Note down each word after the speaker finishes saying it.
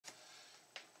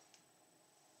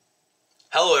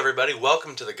Hello everybody,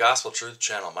 welcome to the Gospel Truth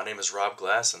channel. My name is Rob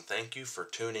Glass and thank you for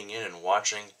tuning in and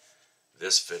watching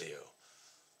this video.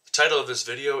 The title of this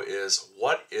video is,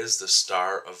 What is the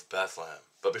Star of Bethlehem?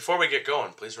 But before we get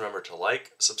going, please remember to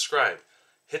like, subscribe,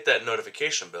 hit that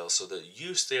notification bell so that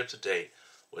you stay up to date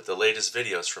with the latest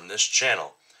videos from this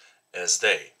channel as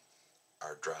they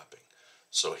are dropping.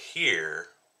 So here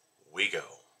we go.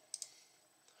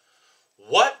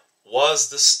 What was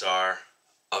the Star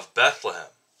of Bethlehem?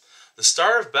 The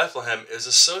Star of Bethlehem is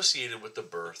associated with the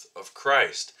birth of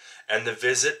Christ and the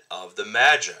visit of the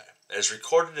Magi, as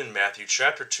recorded in Matthew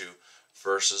chapter 2,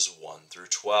 verses 1 through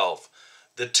 12.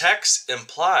 The text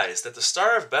implies that the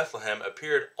Star of Bethlehem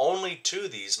appeared only to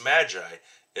these Magi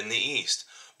in the east,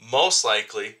 most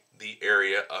likely the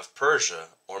area of Persia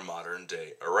or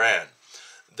modern-day Iran.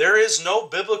 There is no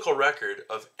biblical record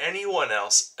of anyone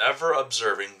else ever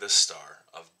observing the Star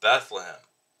of Bethlehem.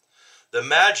 The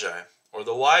Magi, or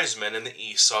the wise men in the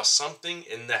east, saw something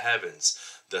in the heavens,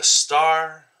 the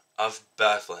Star of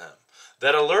Bethlehem,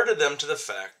 that alerted them to the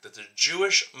fact that the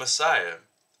Jewish Messiah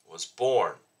was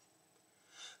born.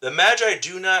 The Magi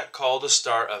do not call the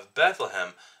Star of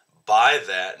Bethlehem by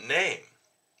that name.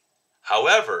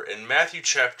 However, in Matthew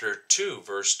chapter 2,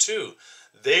 verse 2,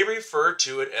 they refer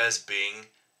to it as being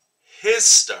his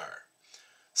star,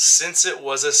 since it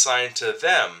was assigned to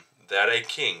them that a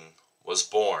king was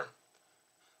born.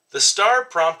 The star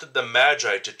prompted the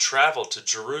Magi to travel to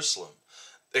Jerusalem,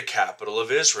 the capital of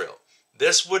Israel.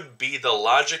 This would be the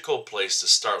logical place to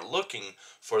start looking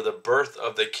for the birth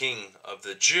of the King of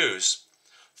the Jews,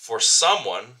 for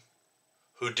someone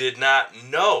who did not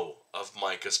know of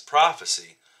Micah's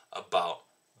prophecy about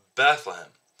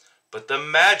Bethlehem. But the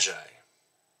Magi,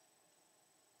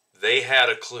 they had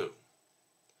a clue.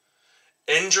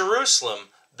 In Jerusalem,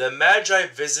 the Magi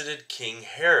visited King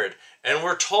Herod and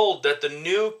were told that the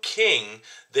new king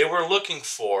they were looking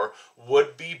for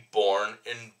would be born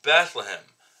in Bethlehem,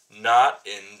 not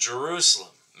in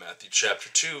Jerusalem. Matthew chapter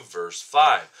 2, verse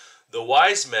 5. The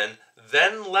wise men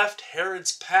then left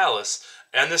Herod's palace,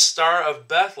 and the Star of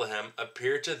Bethlehem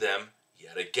appeared to them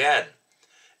yet again.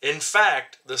 In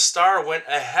fact, the star went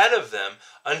ahead of them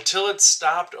until it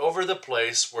stopped over the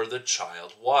place where the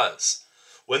child was.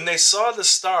 When they saw the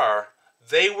star,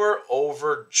 they were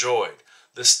overjoyed.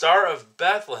 The Star of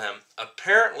Bethlehem,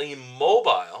 apparently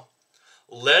mobile,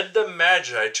 led the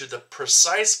Magi to the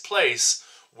precise place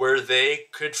where they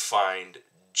could find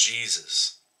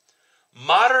Jesus.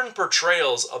 Modern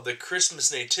portrayals of the Christmas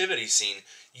nativity scene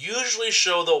usually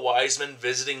show the wise men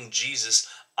visiting Jesus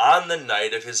on the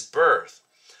night of his birth.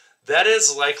 That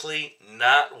is likely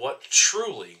not what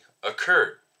truly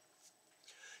occurred.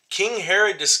 King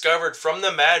Herod discovered from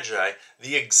the Magi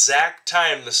the exact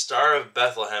time the Star of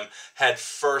Bethlehem had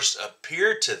first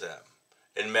appeared to them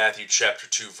in Matthew chapter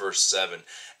 2, verse 7.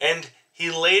 And he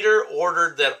later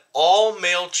ordered that all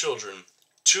male children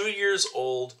 2 years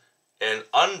old and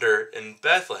under in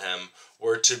Bethlehem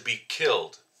were to be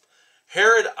killed.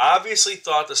 Herod obviously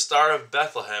thought the Star of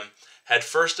Bethlehem had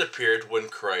first appeared when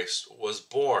Christ was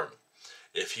born.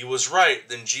 If he was right,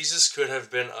 then Jesus could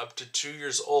have been up to 2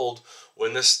 years old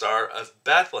when the Star of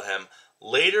Bethlehem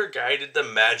later guided the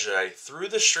Magi through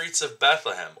the streets of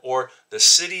Bethlehem, or the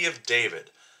city of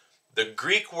David. The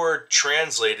Greek word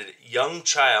translated young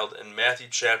child in Matthew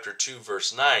chapter 2,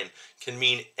 verse 9 can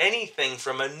mean anything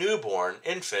from a newborn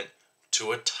infant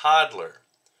to a toddler.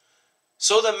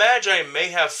 So the Magi may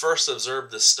have first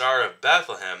observed the Star of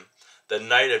Bethlehem the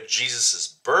night of Jesus'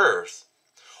 birth,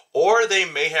 or they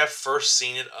may have first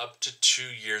seen it up to 2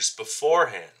 years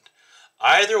beforehand.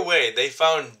 Either way, they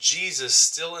found Jesus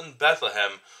still in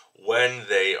Bethlehem when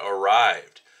they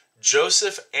arrived.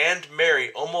 Joseph and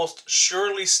Mary almost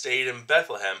surely stayed in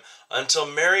Bethlehem until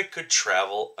Mary could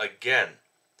travel again.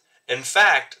 In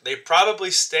fact, they probably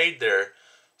stayed there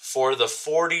for the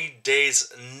 40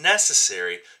 days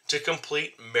necessary to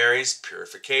complete Mary's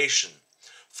purification.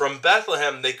 From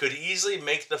Bethlehem, they could easily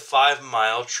make the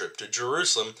 5-mile trip to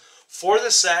Jerusalem for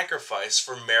the sacrifice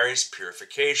for Mary's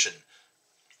purification.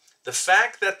 The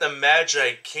fact that the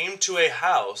Magi came to a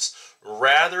house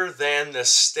rather than the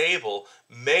stable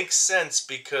makes sense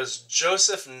because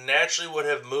Joseph naturally would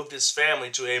have moved his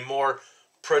family to a more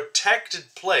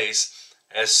protected place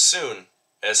as soon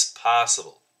as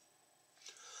possible.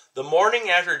 The morning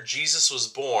after Jesus was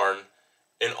born,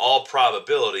 in all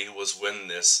probability, was when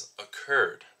this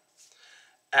occurred.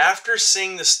 After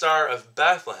seeing the Star of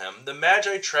Bethlehem, the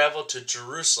Magi traveled to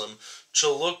Jerusalem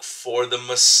to look for the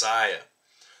Messiah.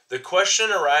 The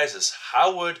question arises,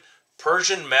 how would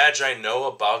Persian Magi know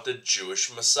about the Jewish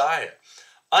Messiah?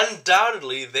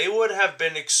 Undoubtedly, they would have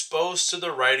been exposed to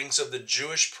the writings of the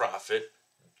Jewish prophet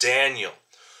Daniel,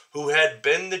 who had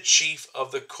been the chief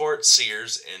of the court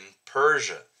seers in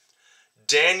Persia.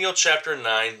 Daniel chapter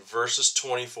 9, verses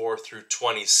 24 through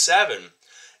 27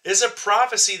 is a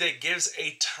prophecy that gives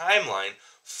a timeline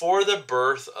for the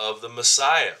birth of the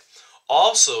Messiah.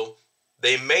 Also,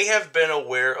 they may have been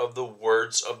aware of the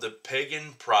words of the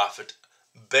pagan prophet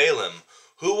Balaam,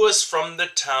 who was from the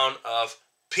town of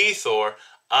Pethor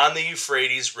on the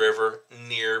Euphrates River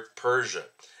near Persia,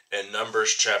 in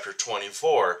Numbers chapter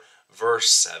 24, verse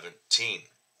 17.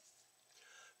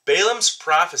 Balaam's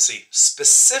prophecy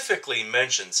specifically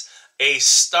mentions a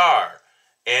star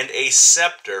and a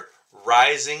scepter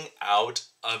rising out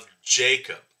of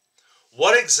Jacob.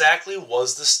 What exactly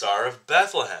was the Star of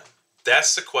Bethlehem?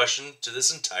 That's the question to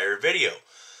this entire video.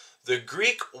 The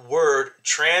Greek word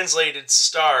translated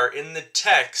star in the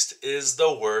text is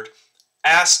the word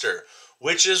aster,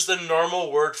 which is the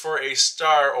normal word for a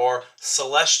star or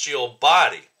celestial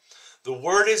body. The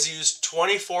word is used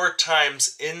 24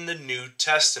 times in the New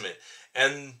Testament,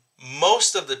 and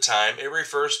most of the time it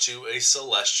refers to a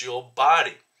celestial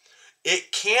body.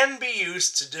 It can be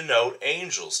used to denote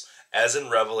angels, as in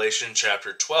Revelation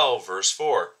chapter 12, verse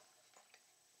 4,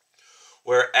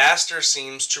 where aster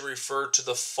seems to refer to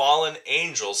the fallen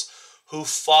angels who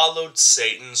followed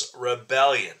Satan's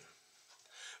rebellion.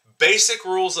 Basic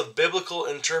rules of biblical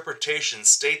interpretation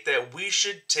state that we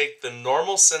should take the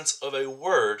normal sense of a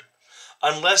word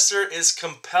unless there is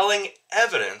compelling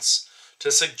evidence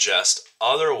to suggest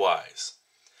otherwise.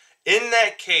 In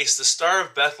that case, the Star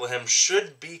of Bethlehem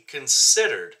should be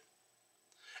considered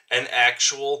an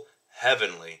actual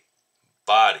heavenly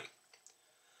body.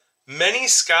 Many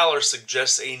scholars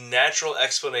suggest a natural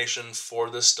explanation for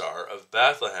the Star of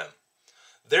Bethlehem.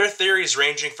 Their theories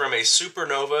ranging from a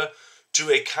supernova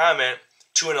to a comet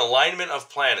to an alignment of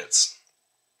planets.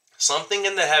 Something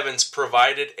in the heavens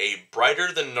provided a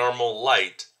brighter than normal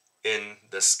light in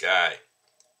the sky.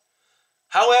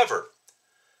 However,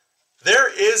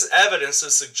 there is evidence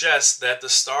to suggest that the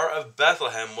Star of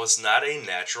Bethlehem was not a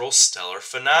natural stellar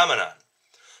phenomenon,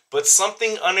 but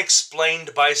something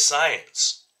unexplained by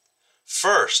science.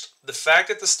 First, the fact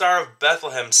that the Star of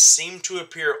Bethlehem seemed to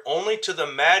appear only to the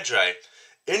Magi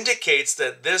indicates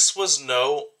that this was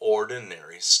no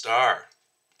ordinary star.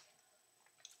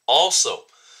 Also,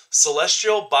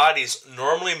 celestial bodies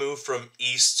normally move from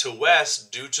east to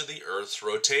west due to the Earth's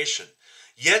rotation.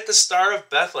 Yet the Star of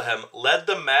Bethlehem led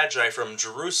the Magi from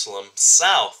Jerusalem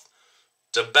south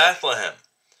to Bethlehem.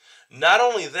 Not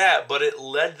only that, but it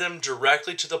led them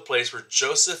directly to the place where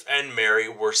Joseph and Mary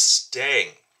were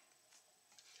staying.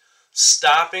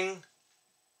 Stopping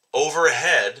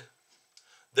overhead,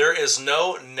 there is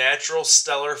no natural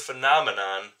stellar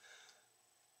phenomenon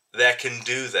that can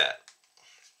do that.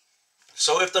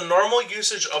 So if the normal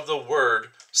usage of the word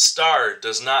star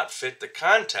does not fit the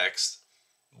context,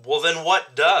 well then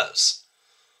what does?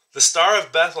 The Star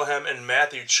of Bethlehem in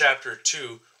Matthew chapter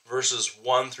 2 verses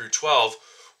 1 through 12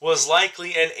 was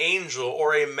likely an angel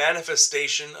or a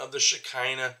manifestation of the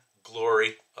Shekinah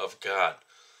glory of God.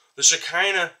 The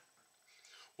Shekinah,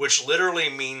 which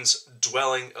literally means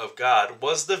dwelling of God,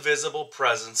 was the visible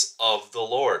presence of the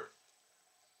Lord.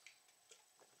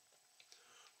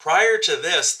 Prior to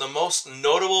this, the most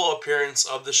notable appearance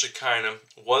of the Shekinah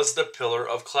was the pillar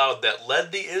of cloud that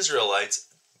led the Israelites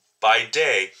by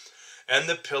day and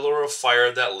the pillar of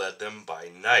fire that led them by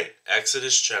night.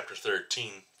 Exodus chapter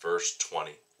 13, verse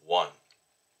 21.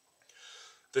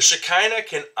 The Shekinah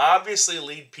can obviously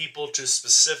lead people to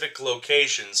specific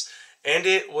locations, and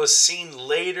it was seen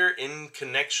later in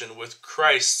connection with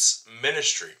Christ's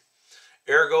ministry.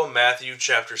 Ergo, Matthew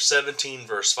chapter 17,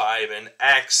 verse 5, and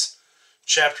Acts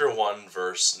chapter 1,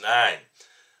 verse 9.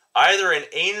 Either an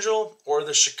angel or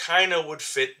the Shekinah would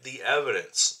fit the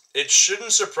evidence. It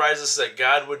shouldn't surprise us that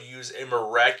God would use a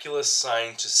miraculous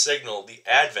sign to signal the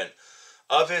advent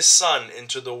of His Son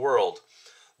into the world.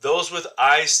 Those with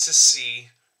eyes to see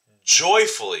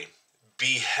joyfully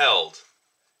beheld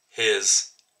His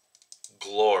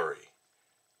glory.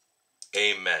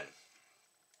 Amen.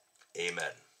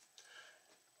 Amen.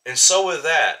 And so with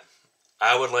that,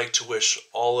 I would like to wish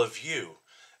all of you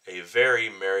a very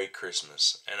Merry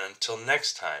Christmas. And until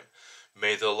next time,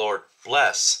 may the Lord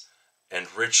bless and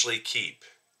richly keep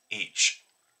each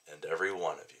and every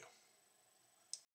one of you.